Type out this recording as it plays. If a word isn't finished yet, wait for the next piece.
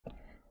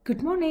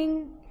Good morning.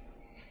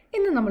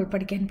 ഇന്ന് നമ്മൾ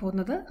പഠിക്കാൻ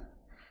പോകുന്നത്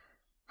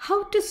how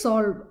to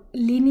solve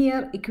linear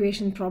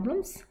equation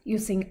problems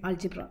using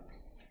algebra.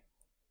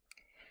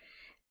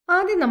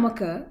 ആദ്യം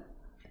നമുക്ക്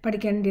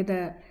പഠിക്കേണ്ടത്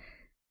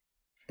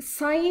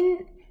സൈൻ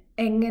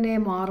എങ്ങനെ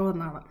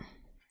മാറുമെന്നാണ്.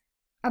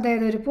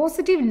 അതായത് ഒരു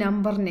പോസിറ്റീവ്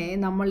നമ്പറിനെ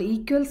നമ്മൾ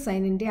ഈക്വൽ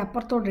സൈനിൻ്റെ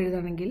അപ്പുറത്തോട്ട്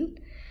എഴുതണമെങ്കിൽ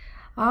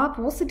ആ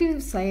പോസിറ്റീവ്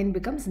സൈൻ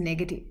ബിക്കംസ്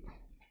നെഗറ്റീവ്.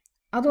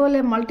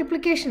 അതുപോലെ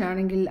മൾട്ടിപ്ലിക്കേഷൻ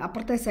ആണെങ്കിൽ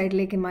അപ്പുറത്തെ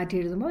സൈഡിലേക്ക് മാറ്റി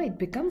എഴുതുമ്പോൾ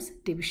ഇറ്റ് ബിക്കംസ്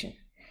ഡിവിഷൻ.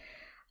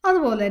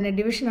 അതുപോലെ തന്നെ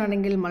ഡിവിഷൻ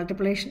ആണെങ്കിൽ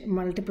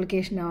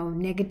മൾട്ടിപ്ലിക്കേഷൻ ആവും.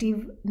 നെഗറ്റീവ്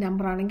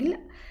നമ്പർ ആണെങ്കിൽ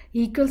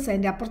ഈക്വൽ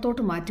സൈൻ്റെ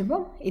അപ്പുറത്തോട്ട്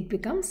മാറ്റുമ്പോൾ ഇറ്റ്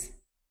ബിക്കംസ്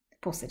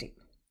പോസിറ്റീവ്.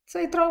 സോ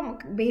ഇത്രയും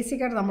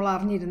ബേസിക്കായിട്ട് നമ്മൾ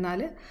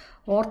അറിഞ്ഞിരുന്നാൽ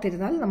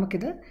ഓർത്തിരുന്നാൽ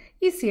നമുക്കിത്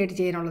ഈസി ആയിട്ട്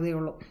ചെയ്യാനുള്ളതേ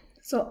ഉള്ളൂ.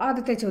 സോ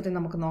ആദ്യത്തെ ചോദ്യം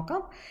നമുക്ക്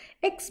നോക്കാം.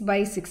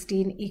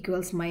 x/16 =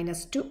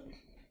 -2.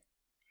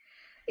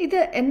 ഇത്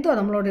എന്തോ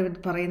നമ്മളോട്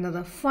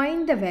പറയുന്നത്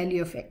find the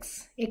value of X.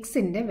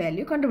 എക്സിൻ്റെ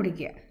വാല്യൂ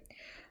കണ്ടുപിടിക്കുക.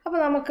 അപ്പോൾ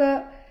നമുക്ക്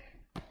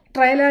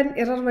ട്രയൽ ആൻഡ്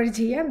എറർ വഴി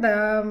ചെയ്യാം.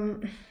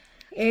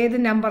 ഏത്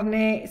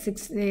നമ്പറിനെ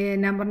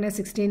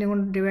 16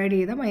 കൊണ്ട് ഡിവൈഡ്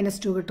ചെയ്താൽ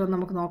 -2 കിട്ടുമെന്ന്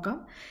നമുക്ക് നോക്കാം.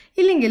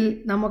 ഇല്ലെങ്കിൽ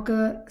നമുക്ക്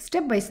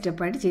സ്റ്റെപ്പ് ബൈ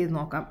സ്റ്റെപ്പായിട്ട് ചെയ്ത്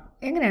നോക്കാം.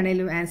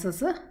 എങ്ങനെയാണെങ്കിലും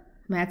ആൻസേഴ്സ്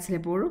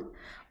മാത്സിലെപ്പോഴും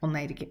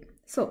ഒന്നായിരിക്കും.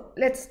 So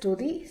let's do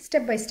the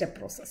step by step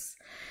process.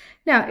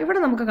 ഇവിടെ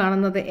നമുക്ക്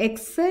കാണുന്നത്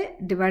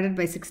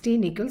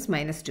x/16 =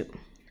 -2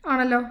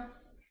 ആണല്ലോ.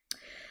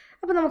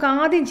 അപ്പോൾ നമുക്ക്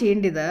ആദ്യം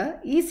ചെയ്യേണ്ടത്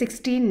ഈ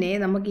 16നെ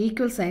നമുക്ക്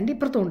ഈക്വൽ സൈൻ്റെ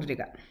ഇപ്പുറത്ത്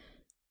കൊണ്ടുവരിക.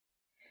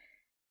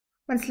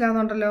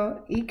 മനസ്സിലാവുന്നുണ്ടല്ലോ?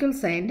 ഈക്വൽ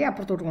സൈൻ്റെ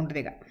അപ്പുറത്തോട്ട്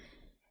കൊണ്ടുവരിക.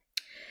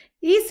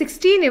 ഈ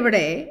 16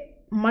 ഇവിടെ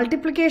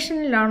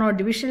മൾട്ടിപ്ലിക്കേഷനിലാണോ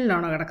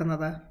ഡിവിഷനിലാണോ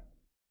കിടക്കുന്നത്?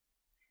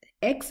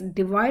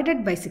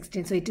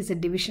 x/16. So it is A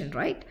division,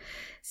 right?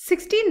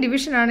 16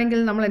 division ആണെങ്കിൽ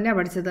നമ്മൾ എന്നാ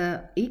പഠിച്ചത്?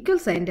 ഈക്വൽ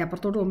സൈൻ്റെ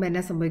അപ്പുറത്തോട്ട് പോകുമ്പോൾ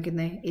എന്നാ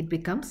സംഭവിക്കുന്നത്? It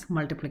becomes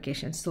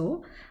multiplication. സോ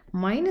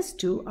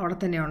 -2 അവിടെ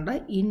തന്നെ ഉണ്ട്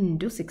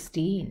ഇൻറ്റു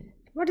 16.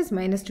 What is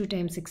 -2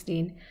 ×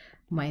 16?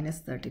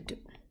 -32.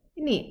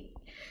 ഇനി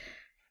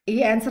ഈ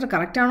ആൻസർ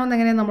കറക്റ്റ് ആണോ എന്ന്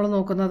എങ്ങനെയാണ് നമ്മൾ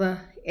നോക്കുന്നത്?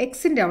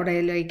 എക്സിൻ്റെ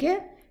അവിടെയിലേക്ക്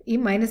ഈ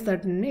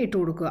 -13 ഇട്ട്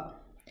കൊടുക്കുക.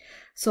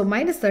 സോ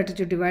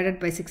 -32 /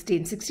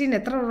 16. 16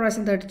 എത്ര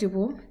പ്രാവശ്യം 32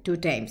 പോവും? 2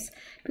 times.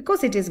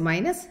 Because it is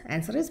minus,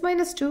 answer is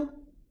 -2.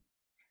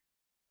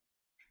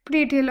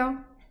 പിടികിട്ടിയല്ലോ?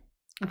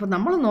 അപ്പോൾ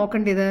നമ്മൾ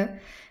നോക്കേണ്ടത്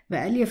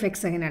വാല്യൂ ഓഫ്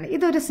എക്സ് എങ്ങനെയാണ്.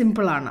 ഇതൊരു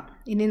സിമ്പിളാണ്.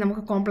 ഇനി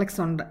നമുക്ക്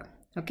കോംപ്ലക്സ് ഉണ്ട്.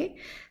 Okay,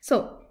 so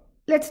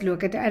let's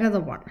look at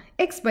another one.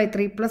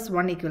 x/3 +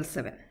 1 =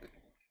 7.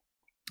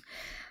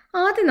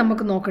 ആദ്യം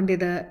നമുക്ക്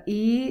നോക്കേണ്ടത്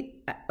ഈ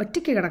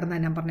ഒറ്റയ്ക്ക് കിടക്കുന്ന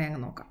നമ്പറിനെ അങ്ങ്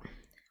നോക്കാം.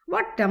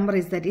 What number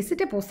is that? Is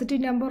it A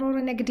positive number or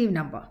A negative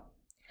number?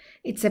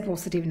 It's a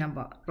positive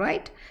number,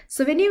 right? So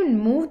when you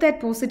move that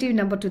positive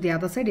number to the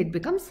other side, it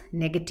becomes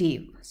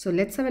negative. So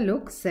let's have a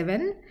look.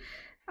 7,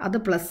 അത്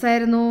plus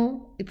ആയിരുന്നു.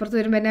 ഇപ്പുറത്ത്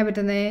വരുമ്പോൾ എന്നാ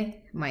പറ്റുന്നത്?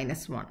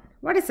 -1.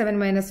 What is 7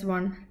 -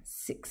 1?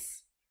 6.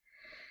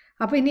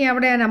 അപ്പോൾ ഇനി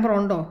അവിടെ ആ നമ്പർ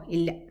ഉണ്ടോ?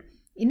 ഇല്ല.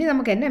 ഇനി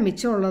നമുക്ക് എന്നാ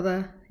മിച്ചമുള്ളത്?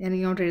 ഞാൻ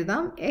ഇങ്ങോട്ട്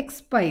എഴുതാം.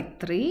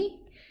 x/3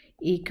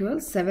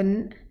 = 7.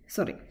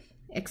 സോറി,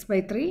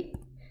 x/3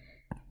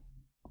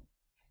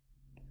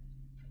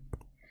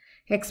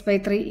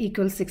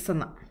 = 6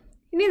 എന്ന.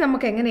 ഇനി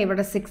നമുക്ക് എങ്ങനെ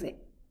ഇവിടെ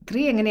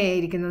 3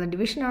 എങ്ങനെയായിരിക്കുന്നത്?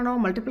 ഡിവിഷനാണോ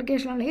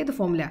മൾട്ടിപ്ലിക്കേഷനാണോ? ഏത്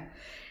ഫോമില?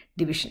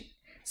 ഡിവിഷൻ.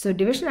 സോ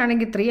ഡിവിഷൻ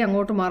ആണെങ്കിൽ 3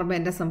 അങ്ങോട്ട് മാറുമ്പോൾ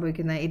എന്താ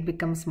സംഭവിക്കുന്നത്? It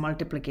becomes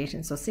multiplication.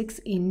 So 6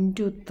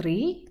 ×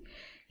 3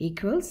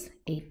 =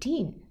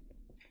 18.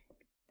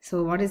 So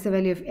what is the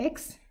value of x?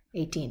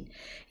 18.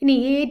 ഇനി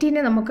ഈ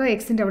 18നെ നമുക്ക്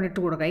എക്സിൻ്റെ അവിടെ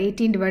ഇട്ട് കൊടുക്കാം.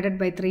 18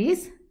 / 3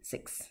 is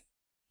 6.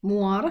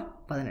 3 × 6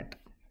 18.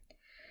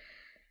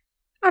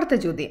 അടുത്ത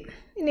ചോദ്യം.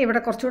 ഇനി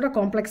ഇവിടെ കുറച്ചുകൂടെ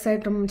കോംപ്ലക്സ്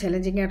ആയിട്ടും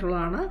ചലഞ്ചിങ്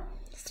ആയിട്ടുള്ളതാണ്.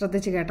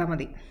 ശ്രദ്ധിച്ച് കേട്ടാൽ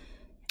മതി.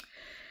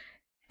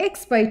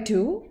 x/2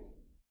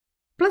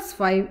 +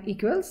 5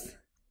 =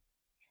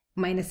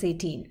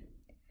 -18.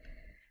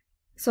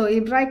 സോ ഈ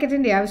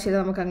ബ്രാക്കറ്റിൻ്റെ ആവശ്യമില്ല,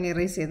 നമുക്ക് അങ്ങ്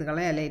ഇറേസ് ചെയ്ത്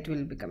കളയാം, അല്ലെ it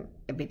will become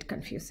A bit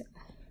confusing.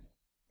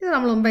 ഇത്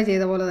നമ്മൾ മുമ്പേ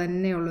ചെയ്ത പോലെ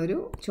തന്നെയുള്ളൊരു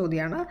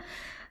ചോദ്യമാണ്.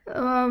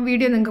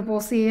 വീഡിയോ നിങ്ങൾക്ക്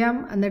പോസ് ചെയ്യാം,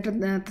 എന്നിട്ട്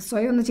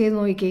സ്വയം ഒന്ന് ചെയ്ത്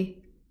നോക്കിക്കേ,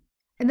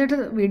 എന്നിട്ട്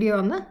വീഡിയോ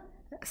ഒന്ന്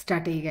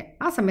സ്റ്റാർട്ട് ചെയ്യുക.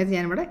 ആ സമയത്ത്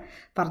ഞാനിവിടെ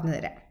പറഞ്ഞു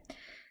തരാം.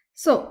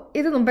 സോ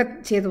ഇത് മുമ്പേ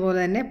ചെയ്ത പോലെ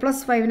തന്നെ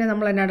 +5നെ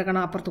നമ്മൾ എന്നാ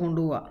എടുക്കണം? അപ്പുറത്ത്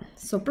കൊണ്ടുപോവുക.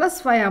 സോ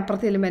 +5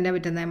 അപ്പുറത്ത് ചെല്ലുമ്പോൾ എന്നാ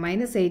പറ്റുന്നത്?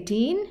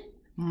 -18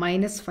 -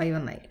 5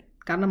 എന്നായി.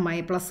 കാരണം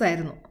പ്ലസ്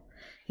ആയിരുന്നു,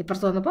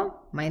 ഇപ്പുറത്ത് വന്നപ്പോൾ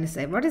മൈനസ്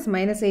ആയി. What is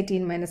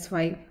 -18 -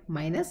 5?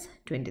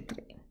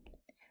 -23.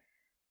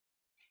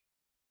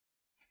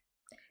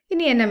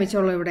 ഇനി എന്നാ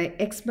മിച്ചമുള്ളൂ ഇവിടെ?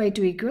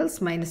 x/2 =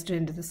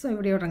 -23. സോ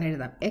ഇവിടെയോട്ട് അങ്ങ്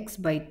എഴുതാം.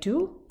 x/2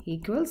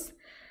 =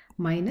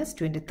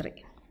 -23.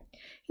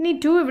 ഇനി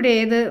 2 ഇവിടെ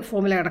ഏത്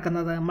ഫോമിലാണ്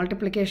കിടക്കുന്നത്?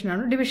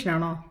 മൾട്ടിപ്ലിക്കേഷനാണോ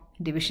ഡിവിഷനാണോ?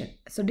 ഡിവിഷൻ.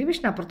 സോ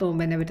ഡിവിഷൻ അപ്പുറത്ത്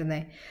പോകുമ്പോൾ എന്നാ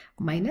പറ്റുന്നത്?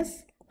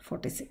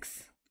 -46.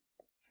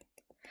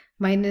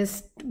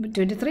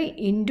 -23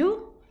 ×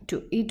 2.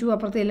 ഈ 2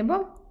 അപ്പുറത്ത്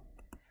ചെല്ലുമ്പോൾ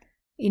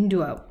ഇൻറ്റു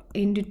ആവും.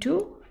 Into 2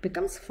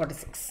 becomes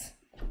 46.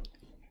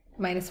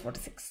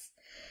 -46.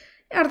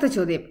 അടുത്ത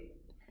ചോദ്യം.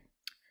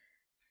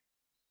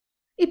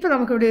 ഇപ്പോൾ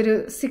നമുക്കിവിടെ ഒരു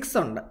 6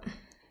 ഉണ്ട്.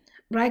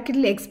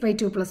 ബ്രാക്കറ്റിൽ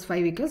x/2 +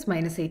 5 =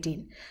 -18.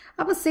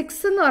 അപ്പോൾ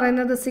 6 എന്ന്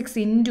പറയുന്നത് 6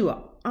 ഇൻറ്റു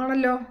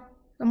ആണല്ലോ.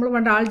 നമ്മൾ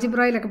പണ്ട്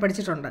ആൾജിബ്രയിലൊക്കെ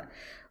പഠിച്ചിട്ടുണ്ട്.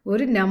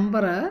 ഒരു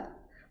നമ്പർ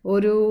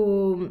ഒരു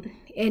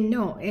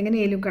എന്നോ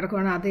എങ്ങനെയെങ്കിലും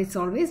കിടക്കുകയാണെങ്കിൽ അത് ഇറ്റ്സ്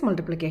ഓൾവേസ്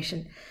മൾട്ടിപ്ലിക്കേഷൻ.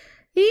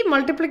 ഈ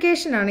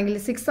മൾട്ടിപ്ലിക്കേഷൻ ആണെങ്കിൽ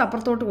 6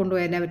 അപ്പുറത്തോട്ട്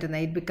കൊണ്ടുപോയി എന്നാ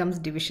പറ്റുന്നത്? It becomes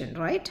division,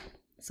 right?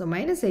 So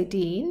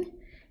 -18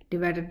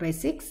 divided by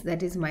 6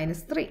 that is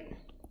 -3.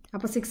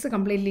 അപ്പോൾ 6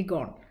 കംപ്ലീറ്റ്ലി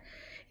ഗോൺ.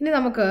 ഇനി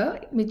നമുക്ക്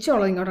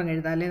മിച്ചമുള്ളത് ഇങ്ങോട്ടങ്ങ്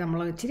എഴുതാം, അല്ലേ നമ്മൾ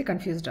ഇച്ചിരി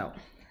കൺഫ്യൂസ്ഡ് ആവും.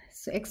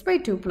 സോ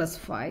x/2 +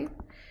 5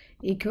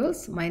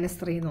 ഈക്വൽസ്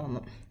 -3 എന്ന്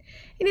തോന്നും.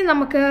 ഇനി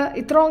നമുക്ക്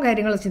ഇത്രയും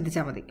കാര്യങ്ങൾ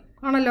ചിന്തിച്ചാൽ മതി,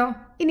 ആണല്ലോ.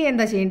 ഇനി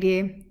എന്താ ചെയ്യേണ്ടിയേ?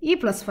 ഈ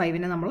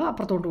 +5നെ നമ്മൾ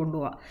അപ്പുറത്തോട്ട്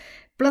കൊണ്ടുപോവാം.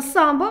 പ്ലസ്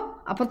ആകുമ്പോൾ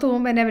അപ്പുറത്ത്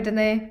പോകുമ്പോൾ എന്നാ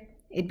പറ്റുന്നത്?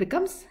 It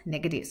becomes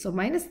negative. So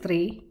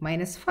 -3 -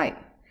 5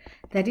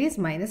 that is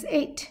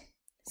 -8.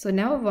 So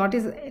now what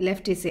is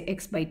left is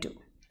x/2.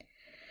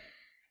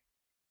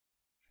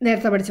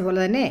 നേരത്തെ പഠിച്ച പോലെ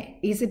തന്നെ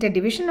is it A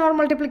division or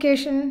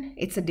multiplication?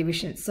 It's A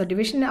division. So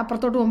division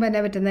അപ്പുറത്തോട്ട് പോകുമ്പോൾ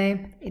എന്നാ പറ്റുന്നത്?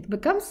 ഇറ്റ്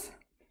ബിക്കംസ്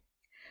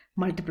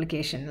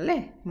മൾട്ടിപ്ലിക്കേഷൻ, അല്ലേ?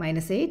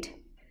 -8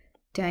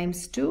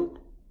 × 2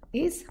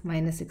 ഈസ്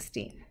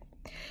 -16.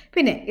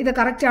 പിന്നെ ഇത്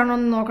കറക്റ്റ് ആണോ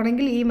എന്ന്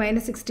നോക്കണമെങ്കിൽ ഈ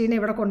 -16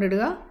 ഇവിടെ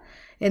കൊണ്ടിടുക,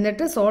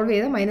 എന്നിട്ട് സോൾവ്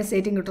ചെയ്ത്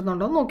 -8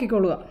 കിട്ടുന്നുണ്ടോ എന്ന്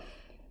നോക്കിക്കൊള്ളുക.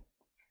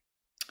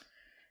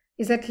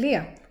 Is that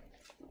clear?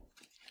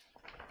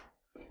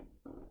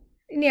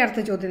 ഇനി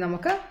അടുത്ത ചോദ്യം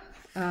നമുക്ക്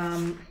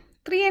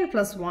 3n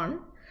 + 1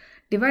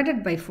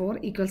 divided by 4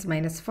 equals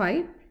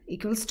 -5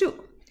 equals 2.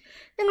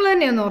 നിങ്ങൾ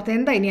തന്നെ ഒന്ന് ഓർത്ത്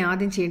എന്താ ഇനി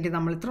ആദ്യം ചെയ്യേണ്ടത്?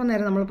 നമ്മൾ ഇത്ര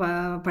നേരം നമ്മൾ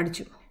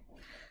പഠിച്ചു.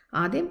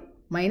 ആദ്യം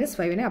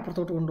 -5നെ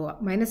അപ്പുറത്തോട്ട് കൊണ്ടുപോകാം.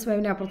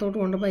 -5നെ അപ്പുറത്തോട്ട്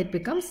കൊണ്ടുപോകുമ്പോൾ ഇറ്റ്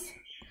ബിക്കംസ്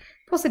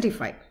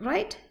 +5,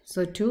 റൈറ്റ്? സോ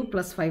 2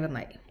 + 5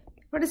 എന്നായി.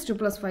 What is 2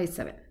 + 5?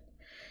 7.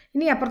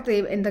 ഇനി അപ്പുറത്ത്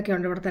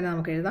എന്തൊക്കെയുണ്ട് ഇവിടെ തന്നെ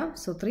നമുക്ക് എഴുതാം.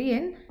 സോ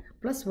 3n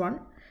 + 1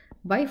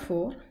 ബൈ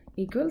 4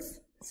 ഈക്വൽസ്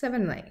 7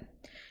 എന്നായി.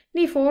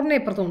 ഇനി 4നെ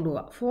ഇപ്പുറത്ത്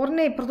കൊണ്ടുപോകാം.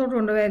 4നെ ഇപ്പുറത്തോട്ട്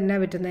കൊണ്ടുപോകാൻ എന്നാ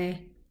പറ്റുന്നത്?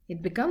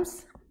 It becomes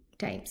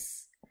times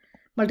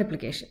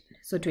multiplication.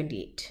 So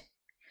 28.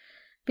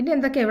 പിന്നെ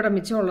എന്തൊക്കെയാണ് ഇവിടെ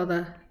മിച്ചമുള്ളത്?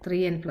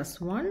 3n +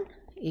 1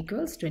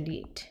 equals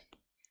 28.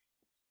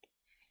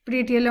 ഇവിടെ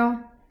കിട്ടിയല്ലോ.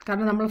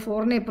 കാരണം നമ്മൾ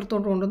 4നെ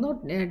ഇപ്പുറത്തോട്ട് കൊണ്ടുവന്നു,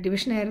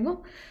 ഡിവിഷനായിരുന്നു.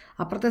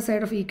 അപ്പുറത്തെ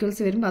സൈഡ് ഓഫ്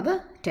ഈക്വൽസ് വരുമ്പോൾ അത്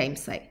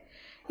ടൈംസ് ആയി.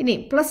 ഇനി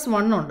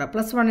 +1 ഉണ്ട്.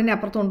 +1നെ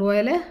അപ്പുറത്ത്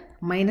കൊണ്ടുപോയാൽ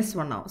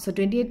 -1 ആവും. So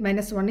 28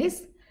 - 1 is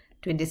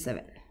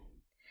 27.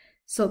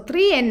 സോ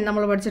 3n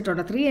നമ്മൾ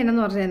പഠിച്ചിട്ടുണ്ട്. 3n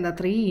എന്ന് പറഞ്ഞാൽ എന്താ?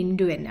 3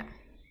 × n.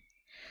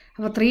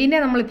 അപ്പോൾ 3നെ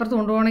നമ്മൾ ഇപ്പുറത്ത്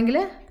കൊണ്ടുപോകണമെങ്കിൽ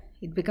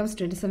it becomes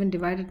 27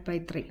 divided by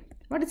 3.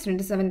 What is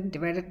 27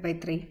 divided by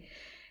 3?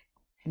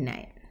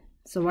 9.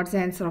 So what's the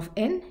answer of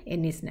n?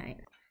 n is 9.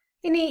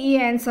 ഇനി ഈ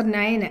ആൻസർ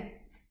 9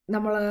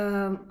 നമ്മൾ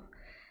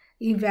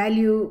ഈ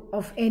വാല്യൂ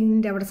ഓഫ്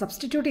എൻ്റെ അവിടെ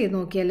സബ്സ്റ്റിറ്റ്യൂട്ട് ചെയ്ത്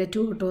നോക്കിയാൽ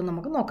 2 കിട്ടുമെന്ന്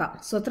നമുക്ക് നോക്കാം.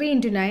 സോ 3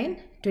 × 9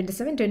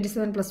 27.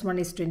 27 + 1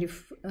 ഈസ്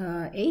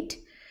 28.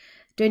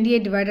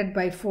 28 divided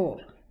by 4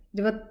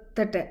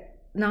 28.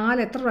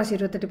 4 എത്ര പ്രാവശ്യം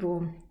 28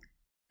 പോകും?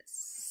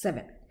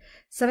 7.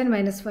 7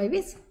 - 5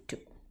 is 2.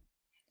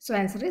 So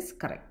answer is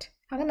correct.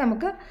 അങ്ങനെ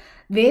നമുക്ക്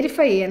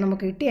വെരിഫൈ ചെയ്യാൻ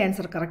നമുക്ക് കിട്ടിയ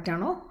ആൻസർ കറക്റ്റ്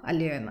ആണോ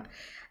അല്ലയോ എന്ന്.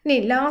 ഇനി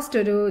ലാസ്റ്റ്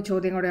ഒരു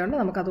ചോദ്യം കൂടെ ഉണ്ട്,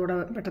 നമുക്കതുകൂടെ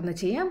പെട്ടെന്ന്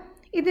ചെയ്യാം.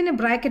 ഇതിന്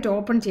ബ്രാക്കറ്റ്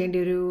ഓപ്പൺ ചെയ്യേണ്ട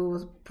ഒരു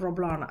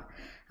പ്രോബ്ലമാണ്.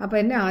 അപ്പോൾ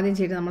എന്നെ ആദ്യം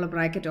ചെയ്ത് നമ്മൾ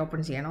ബ്രാക്കറ്റ് ഓപ്പൺ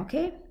ചെയ്യണം.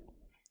 Okay.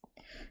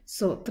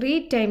 So 3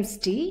 ×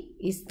 t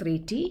is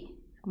 3t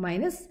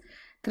minus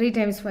 3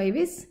 × 5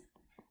 is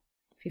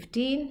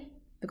 15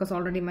 because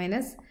already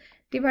minus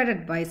divided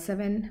by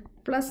 7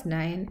 plus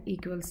 9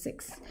 equals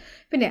 6.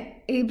 പിന്നെ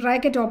ഈ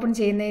ബ്രാക്കറ്റ് ഓപ്പൺ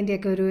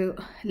ചെയ്യുന്നതിൻ്റെയൊക്കെ ഒരു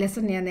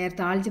ലെസൺ ഞാൻ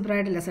നേരത്തെ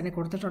ആൾജിബ്രയുടെ ലെസണിൽ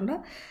കൊടുത്തിട്ടുണ്ട്.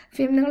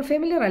 നിങ്ങൾ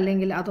ഫെമിലിയർ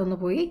അല്ലെങ്കിൽ അതൊന്ന്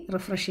പോയി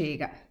റിഫ്രഷ്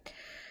ചെയ്യുക.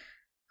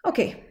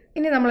 ഓക്കെ,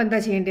 ഇനി നമ്മൾ എന്താ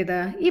ചെയ്യേണ്ടത്?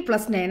 ഈ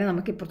 +9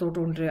 നമുക്ക് ഇപ്പുറത്തോട്ട്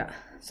കൊണ്ടുവരിക.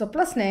 സോ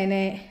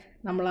 +9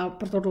 നമ്മൾ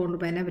അപ്പുറത്തോട്ട്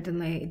കൊണ്ടുപോകാൻ എന്നാ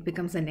പറ്റുന്നത്? It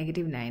becomes A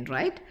 -9,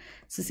 right?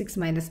 So 6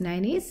 -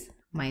 9 is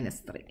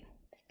 -3.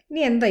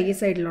 ഇനി എന്താ ഈ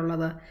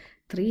സൈഡിലുള്ളത്?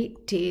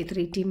 3t -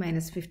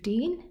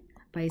 15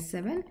 by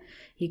 7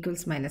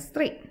 equals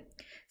 -3.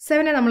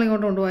 7നെ നമ്മൾ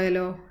ഇങ്ങോട്ട്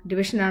കൊണ്ടുപോയാലോ?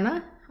 ഡിവിഷനാണ്.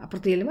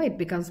 അപ്പുറത്ത് ചെല്ലുമ്പോൾ it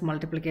becomes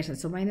multiplication.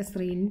 So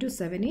 -3 ×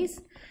 7 is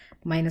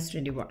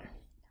 -21.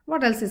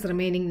 What else is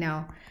remaining now?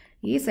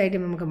 ഈ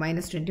സൈഡിൽ നമുക്ക്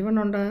 -21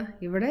 ഉണ്ട്,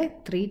 ഇവിടെ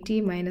 3t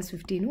 -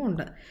 15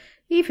 ഉണ്ട്.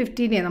 ഈ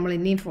 15നെ നമ്മൾ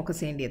ഇനിയും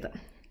ഫോക്കസ് ചെയ്യേണ്ടത്.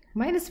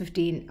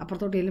 -15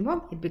 അപ്പുറത്തോട്ട് ചെല്ലുമ്പോൾ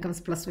ഇറ്റ്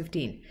ബിക്കംസ്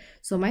 +15.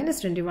 So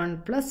 -21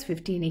 +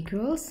 15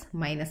 equals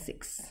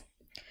 -6.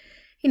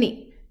 ഇനി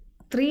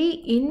 3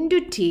 ×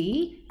 t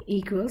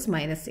equals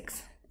 -6.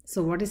 So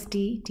what is t?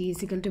 t is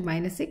equal to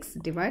 -6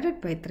 divided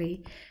by 3,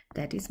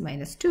 that is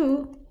 -2.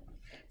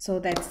 So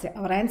that's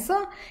our answer.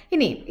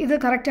 ഇനി ഇത്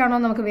കറക്റ്റ് ആണോ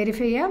നമുക്ക്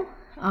വെരിഫൈ ചെയ്യാം.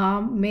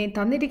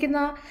 തന്നിരിക്കുന്ന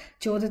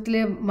ചോദ്യത്തിൽ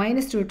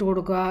 -2 ഇട്ട്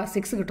കൊടുക്കുക,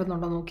 6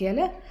 കിട്ടുന്നുണ്ടോ നോക്കിയാൽ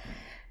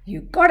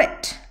you got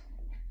it.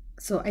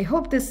 So I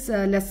hope this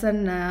lesson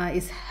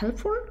is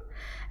helpful,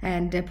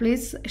 and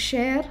please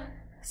share,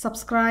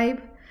 subscribe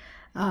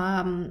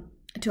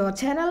to our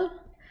channel,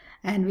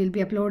 and we'll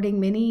be uploading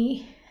many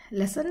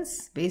lessons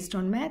based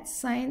on maths,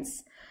 science,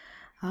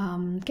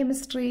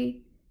 chemistry,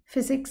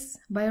 physics,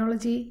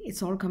 biology.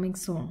 It's all coming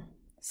soon.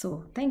 So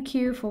thank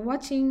you for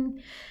watching.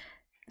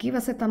 Give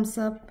us a thumbs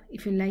up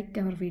if you like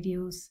our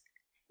videos.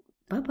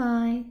 Bye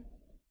bye.